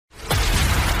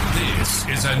This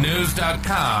is a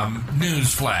News.com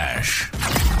news flash.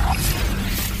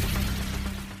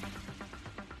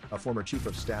 A former chief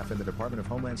of staff in the Department of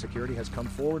Homeland Security has come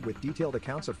forward with detailed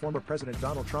accounts of former President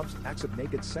Donald Trump's acts of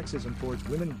naked sexism towards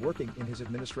women working in his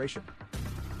administration.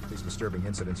 These disturbing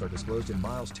incidents are disclosed in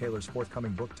Miles Taylor's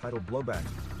forthcoming book titled Blowback,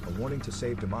 a warning to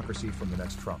save democracy from the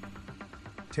next Trump.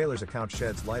 Taylor's account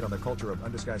sheds light on the culture of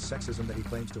undisguised sexism that he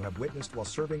claims to have witnessed while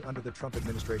serving under the Trump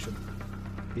administration.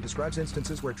 He describes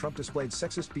instances where Trump displayed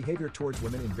sexist behavior towards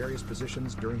women in various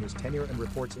positions during his tenure, and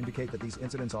reports indicate that these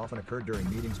incidents often occurred during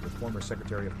meetings with former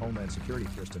Secretary of Homeland Security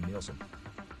Kirstjen Nielsen.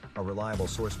 A reliable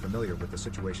source familiar with the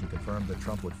situation confirmed that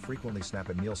Trump would frequently snap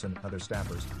at Nielsen and other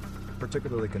staffers,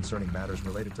 particularly concerning matters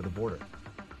related to the border.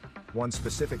 One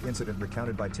specific incident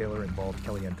recounted by Taylor involved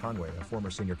Kellyanne Conway, a former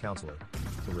senior counselor,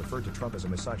 who referred to Trump as a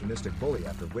misogynistic bully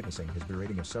after witnessing his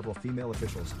berating of several female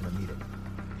officials in a meeting.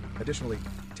 Additionally,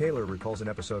 Taylor recalls an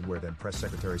episode where then Press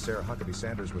Secretary Sarah Huckabee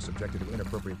Sanders was subjected to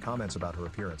inappropriate comments about her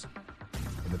appearance.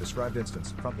 In the described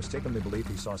instance, Trump mistakenly believed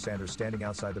he saw Sanders standing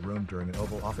outside the room during an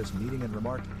Oval Office meeting and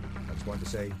remarked, "I was going to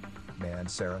say, man,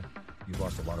 Sarah, you've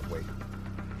lost a lot of weight."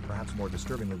 Perhaps more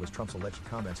disturbingly was Trump's alleged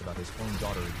comments about his own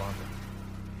daughter Ivanka.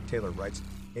 Taylor writes,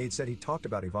 aides said he talked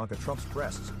about Ivanka Trump's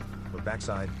breasts, her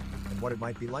backside, and what it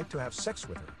might be like to have sex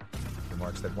with her.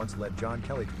 Remarks that once led John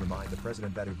Kelly to remind the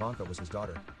president that Ivanka was his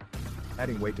daughter.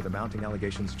 Adding weight to the mounting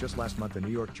allegations, just last month a New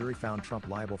York jury found Trump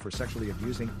liable for sexually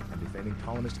abusing and defaming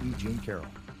columnist E. Jean Carroll.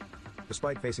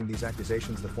 Despite facing these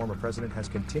accusations, the former president has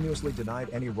continuously denied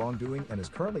any wrongdoing and is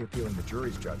currently appealing the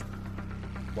jury's judgment.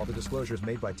 While the disclosures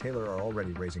made by Taylor are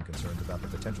already raising concerns about the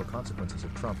potential consequences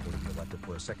if Trump were to be elected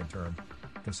for a second term,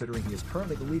 considering he is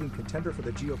currently the leading contender for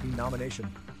the GOP nomination,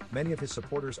 many of his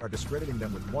supporters are discrediting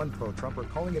them, with one pro-Trumper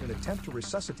calling it an attempt to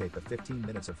resuscitate the 15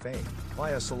 minutes of fame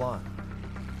via Salon.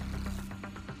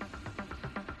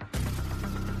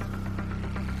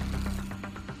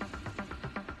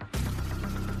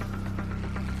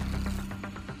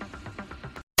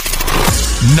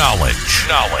 Knowledge.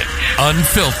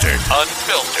 Unfiltered.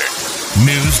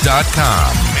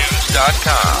 News.com.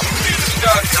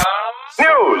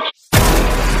 News.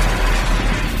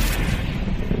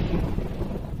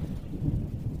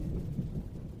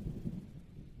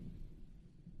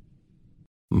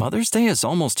 Mother's Day is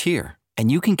almost here,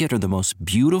 and you can get her the most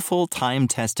beautiful,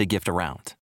 time-tested gift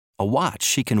around. A watch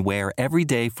she can wear every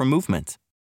day from Movement.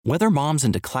 Whether mom's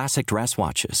into classic dress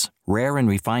watches, rare and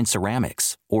refined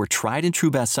ceramics, or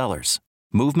tried-and-true bestsellers,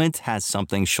 Movement has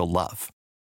something she'll love.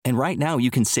 And right now,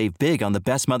 you can save big on the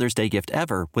best Mother's Day gift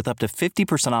ever with up to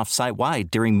 50% off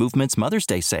site-wide during Movement's Mother's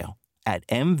Day sale at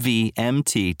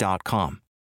MVMT.com.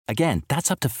 Again, that's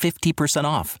up to 50%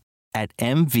 off at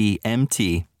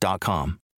MVMT.com.